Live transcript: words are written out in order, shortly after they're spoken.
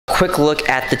Quick look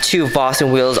at the two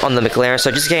Vossen wheels on the McLaren, so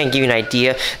just gonna give you an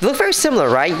idea. They look very similar,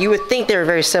 right? You would think they're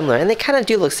very similar, and they kind of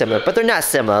do look similar, but they're not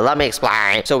similar. Let me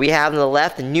explain. So we have on the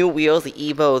left the new wheels, the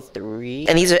EVO-3,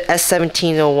 and these are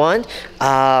S17-01.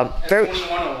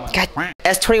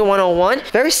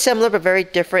 S21-01. Very similar, but very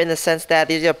different in the sense that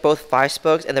these are both 5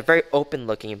 spokes, and they're very open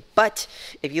looking. But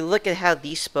if you look at how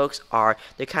these spokes are,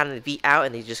 they're kind of V out,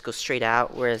 and they just go straight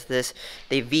out, whereas this,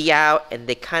 they V out, and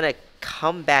they kind of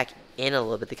come back in a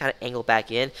little bit. They kind of angle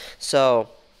back in, so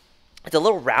it's a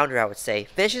little rounder, I would say.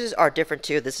 Finishes are different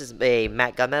too. This is a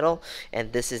matte gunmetal,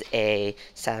 and this is a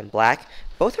satin black.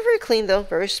 Both are very clean though,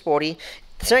 very sporty.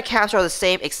 The center caps are the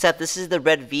same, except this is the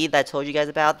red V that I told you guys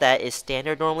about. That is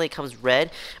standard. Normally it comes red,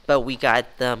 but we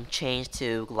got them changed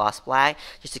to gloss black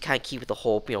just to kind of keep it the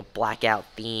whole, you know, blackout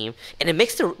theme. And it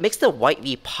makes the white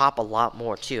V pop a lot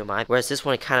more too, mind. Whereas this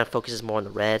one kind of focuses more on the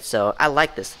red. So I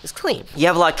like this. It's clean. You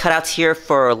have a lot of cutouts here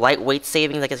for lightweight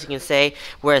savings, I guess you can say.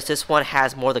 Whereas this one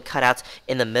has more of the cutouts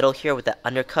in the middle here with the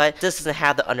undercut. This doesn't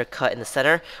have the undercut in the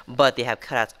center, but they have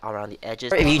cutouts around the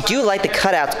edges. If you do like the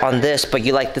cutouts on this, but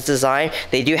you like this design,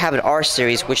 they do have an R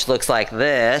series which looks like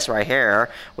this right here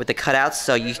with the cutouts,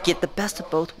 so you get the best of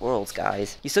both worlds,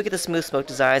 guys. You still get the smooth smoke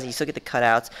designs, and you still get the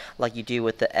cutouts like you do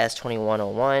with the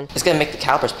S21-01. It's gonna make the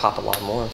calipers pop a lot more.